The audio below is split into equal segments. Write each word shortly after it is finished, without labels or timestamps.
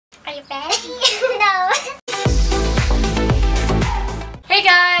your bed? No. Hey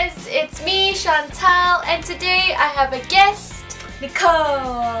guys, it's me, Chantelle, and today I have a guest,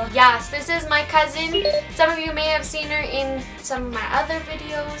 Nicole. Yes, this is my cousin. Some of you may have seen her in some of my other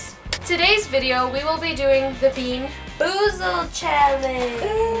videos. Today's video, we will be doing the bean Boozled challenge.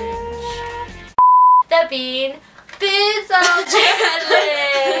 The bean Boozled challenge.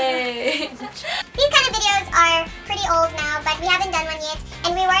 These kind of videos are pretty old now, but we haven't done one yet,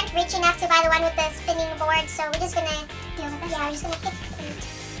 and we weren't rich enough to buy the one with the spinning board, so we're just gonna deal with it. Yeah, we're just gonna pick and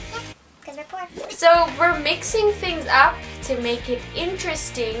yeah, because we're poor. So we're mixing things up to make it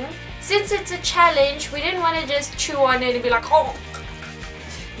interesting. Since it's a challenge, we didn't want to just chew on it and be like, oh,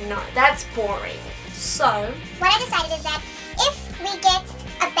 no, that's boring. So what I decided is that if we get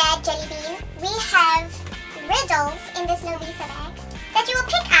a bad jelly bean, we have riddles in this Novisa bag that you will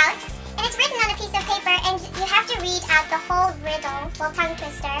pick out, and it's written on a piece of paper, and you have to read out the whole riddle, well, tongue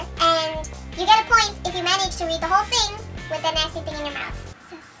twister, and you get a point if you manage to read the whole thing with the nasty thing in your mouth.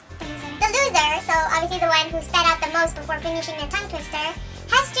 The loser, so obviously the one who spat out the most before finishing the tongue twister,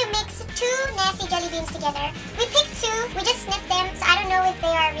 has to mix 2 nasty jelly beans together. We picked 2, we just sniffed them, so I don't know if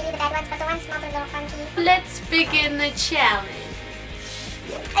they are really the bad ones, but the ones smelled a little funky. let's begin the challenge.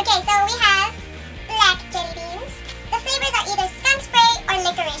 Okay, so we have black jelly beans. The flavors are either skunk spray or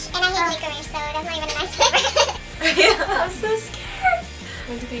licorice, and I hate licorice, so that's not even a nice flavor. Yeah, I'm so scared.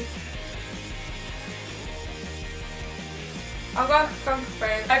 What do you think? I got skunk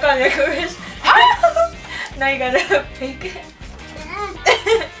spray. I got licorice. Now you gotta pick it.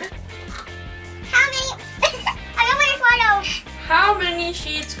 How many? I don't want to swallow. How many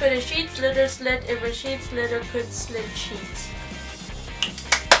sheets could a sheet slitter slit if a sheet slitter could slit sheets?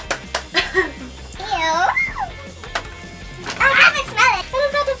 Ew. I haven't smelled it. It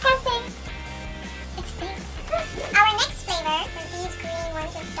is so disgusting. It stinks. Our next flavor for these green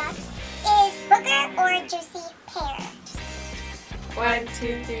ones with dots is booger or juicy pear. 1,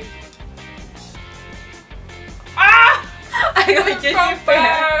 2, 3. Ah! I got juicy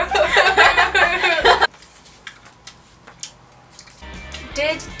pear.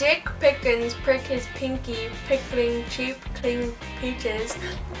 Did Dick Pickens prick his pinky pickling cheap clean peaches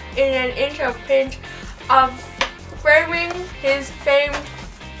in an inch of pinch of framing his famed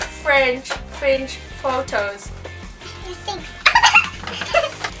French Finch photos? This stinks.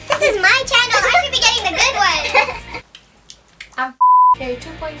 This is my channel. I should be getting the good ones. Okay, 2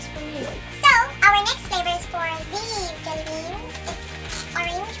 points for me. So, our next flavor is for these jelly beans. It's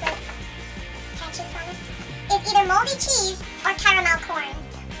orange with patches on it. It's either moldy cheese or caramel corn.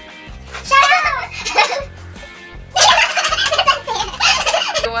 Shut up!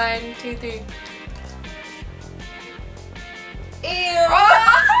 1, 2, 3. Ew!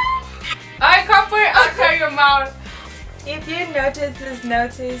 I can't put it outside your mouth. If you notice this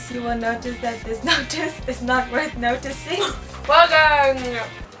notice, you will notice that this notice is not worth noticing. Well done.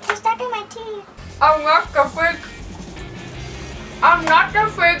 I'm stuck in my teeth. I'm not the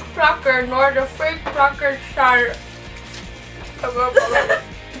fake plucker nor the fake plucker child. Oh,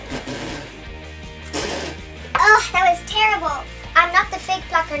 that was terrible. I'm not the fake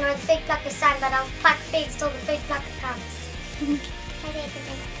plucker nor the fake plucker son, but I'll pluck figs till the fake plucker comes.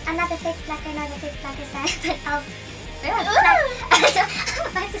 I'm not the fake plucker nor the fake plucker son, but I'll I'm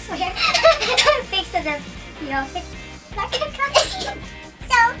about to swear. Figs to the, fake plucker comes.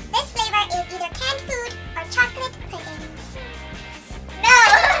 So, this flavor is either canned food or chocolate pudding. No!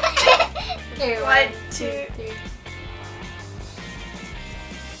 Okay, 1, 2, 3.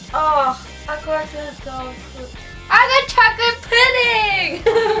 Oh, I got the dog food. I got chocolate pudding!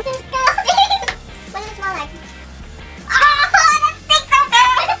 What does it smell like? Oh, that stinks so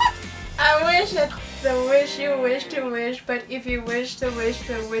bad! I wish that the wish you wish to wish, but if you wish to wish,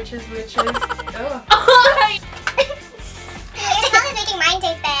 the witches wishes. Oh. Your smell is making mine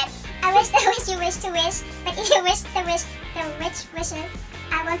taste bad. I wish the wish you wish to wish, but if you wish the witch wishes,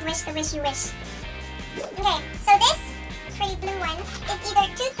 I won't wish the wish you wish. Okay, so this pretty blue one is either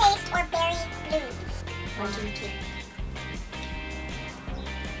toothpaste or berry blue. 1, 2, 3.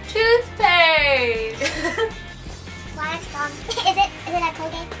 Toothpaste! Wow, that's strong. Is it a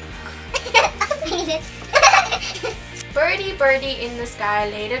Colgate? I need it. Birdie, birdie in the sky,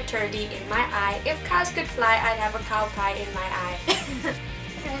 laid a turdy in my eye. If cows could fly, I'd have a cow pie in my eye.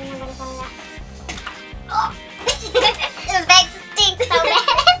 Oh. This bag stinks so bad.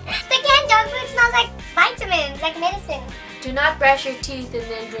 The canned dog food smells like vitamins, like medicine. Do not brush your teeth and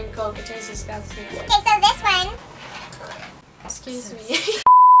then drink Coke. It tastes disgusting. Okay, so this one Excuse me. is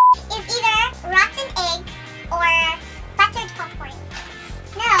either rotten egg or buttered popcorn.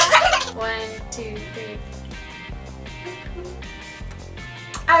 No. 1, 2, 3.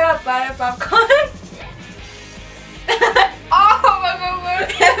 I got butter popcorn. Oh my god.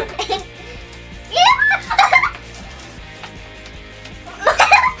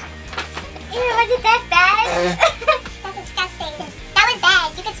 Ew, was it that bad? That's disgusting. That was bad.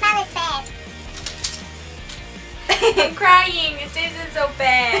 You could smell it's bad. I'm crying. It tasted so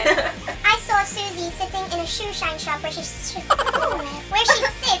bad. I saw Susie sitting in a shoe shine shop where she sits,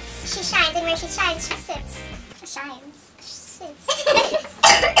 she shines, and where she shines, she sits. She shines. She sits.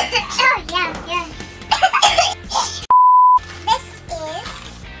 Oh, yeah. This is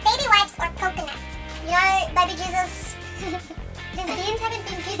baby wipes or coconut. You know, baby Jesus, these beans haven't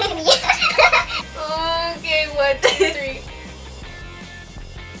been good to me. Okay, 1, 2, 3.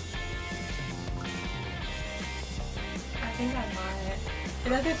 I think I bought it. It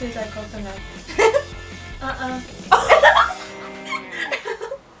doesn't taste like coconut.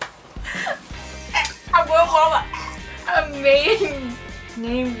 A maiden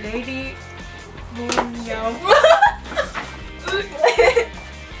named Lady Boozled. No.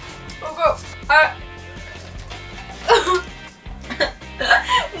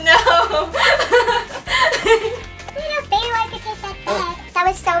 You know, baby wipes could taste that bad. That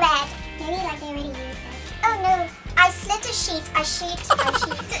was so bad. Maybe like they already used it. Oh no. I slit a sheet. I slit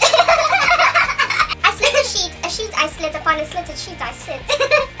I slit upon a slitted sheet I slit.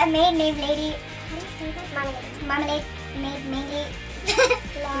 A maid named Lady, how do you say that? Marmalade, maid, mainly,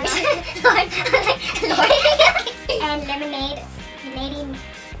 Lord, and lemonade, lady,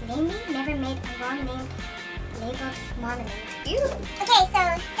 never made a wrong name, labeled marmalade. Ew. Okay, so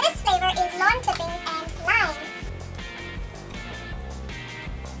this flavor is lawn clippings and lime.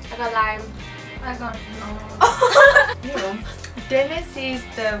 I got lime. I got no. Dennis sees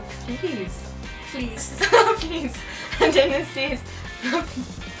the fleas. Please. Please. And Dennis sees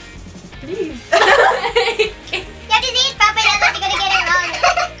please. You have to say it properly, otherwise you're gonna get it wrong.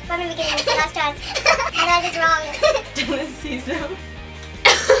 What are we getting? Last chance. Otherwise it's wrong. Dennis sees them.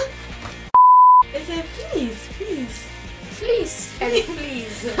 Is it please? Fleece and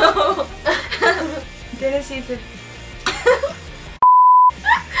fleas. No. Dennis sees it.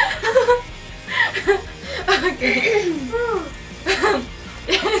 Okay.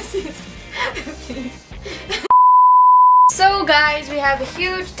 Dennis sees please. So guys, we have a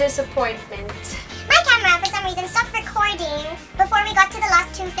huge disappointment. My camera, for some reason, stopped recording before we got to the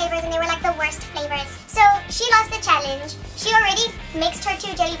last 2 flavors, and they were like the worst flavors. So she lost the challenge. She already mixed her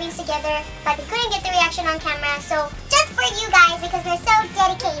 2 jelly beans together, but we couldn't get the reaction on camera. So just for you guys, because we're so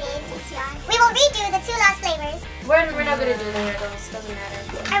dedicated, we will redo the 2 last flavors. We're not gonna do the riddles, doesn't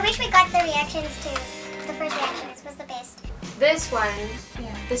matter. I wish we got the reactions too. The first reactions was the best. This one,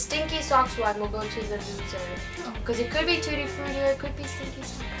 Yeah. the stinky socks one, will go to the loser. Because it could be tutti frutti or it could be stinky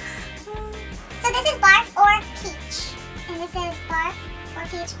socks. So this is barf or peach. And this is barf or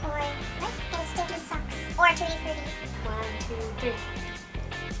peach or what? And stinky socks or tutti frutti. 1, 2, 3.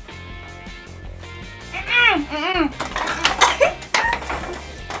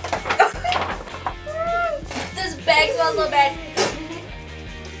 This bag smells so bad.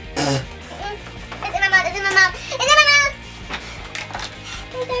 It's in my mouth, it's in my mouth, it's in my mouth!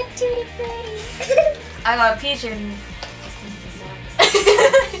 I got tutti frutti. I got peach and stinky socks.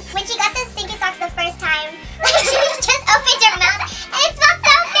 When she got the stinky socks the first time, she just opened her mouth and it smelled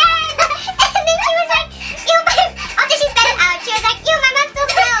so bad! And then she was like, ew, after she spat it out, she was like, ew, my mouth still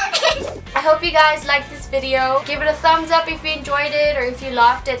smells! I hope you guys liked this video. Give it a thumbs up if you enjoyed it or if you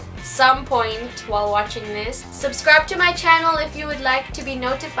laughed at some point while watching this. Subscribe to my channel if you would like to be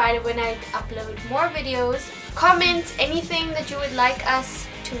notified when I upload more videos. Comment anything that you would like us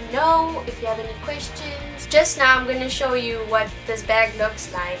to know if you have any questions. Just now I'm going to show you what this bag looks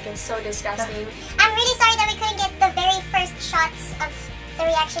like. It's so disgusting. I'm really sorry that we couldn't get the very first shots of the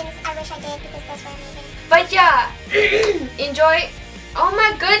reactions. I wish I did because those were amazing. But yeah, enjoy. Oh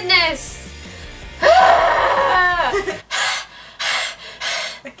my goodness.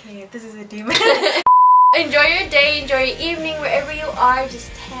 Okay, this is a demon. Enjoy your day, enjoy your evening, wherever you are.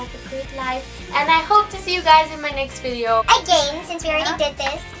 Just have a great life. And I hope to see you guys in my next video. Again, since we already did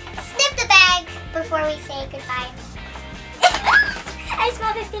this, sniff the bag before we say goodbye. I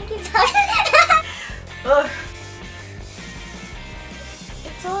smell the stinky socks. Ugh.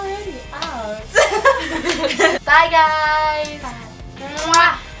 It's already out. Bye guys.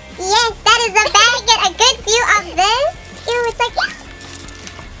 Mwah. Yes, that is the bag. Get a good view of this. Ew, it's like,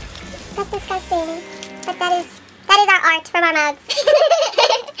 that's disgusting. But that is our art from our mouths.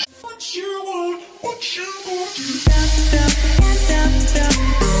 What you want, what you gonna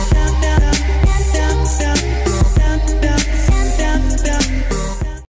do?